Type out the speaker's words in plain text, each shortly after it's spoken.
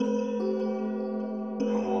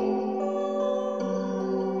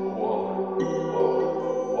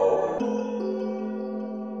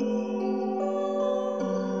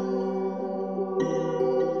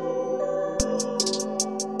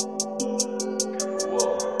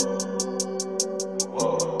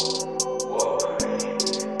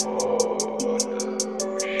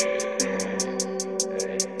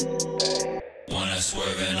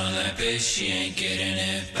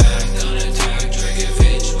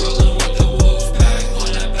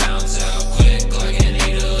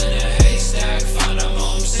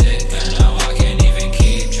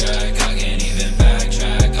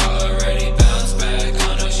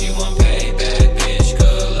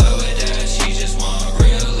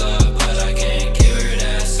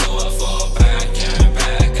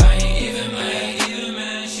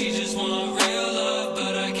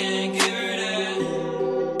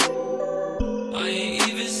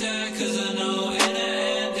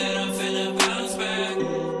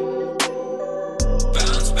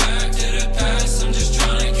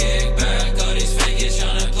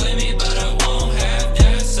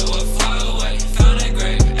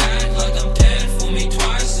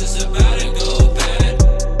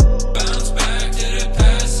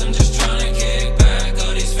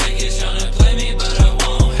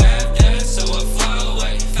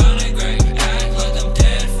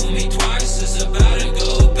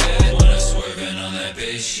that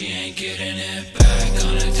bitch, she ain't getting it back.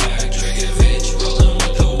 On attack, trigger bitch, rolling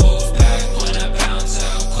with the wolf pack. When I bounce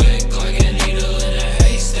out quick, like a needle in a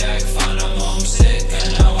haystack. Find I'm homesick,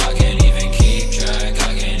 and now I can't even keep track.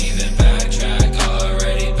 I can't even backtrack,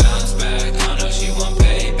 already bounced back. I know she want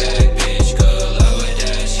payback, bitch, good luck with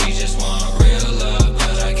that. She just want real love,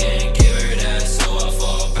 but I can't give her that, so I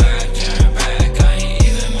fall back, turn back. I ain't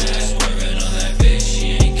even mad, swerving on that bitch, she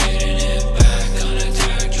ain't getting it back. On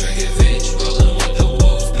attack, trigger bitch, rolling with the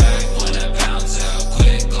wolf pack. When I bounce out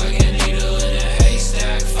quick, like a needle in a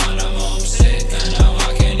haystack. Find I'm homesick, and now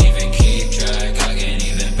I can't even keep track. I can't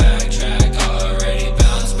even backtrack, already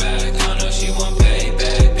bounced back. I know she want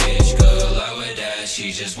payback, bitch, good luck with that.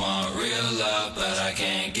 She just want real love, but I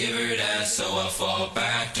can't give her that, so I fall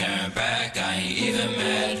back, turn back. I ain't even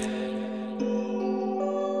mad.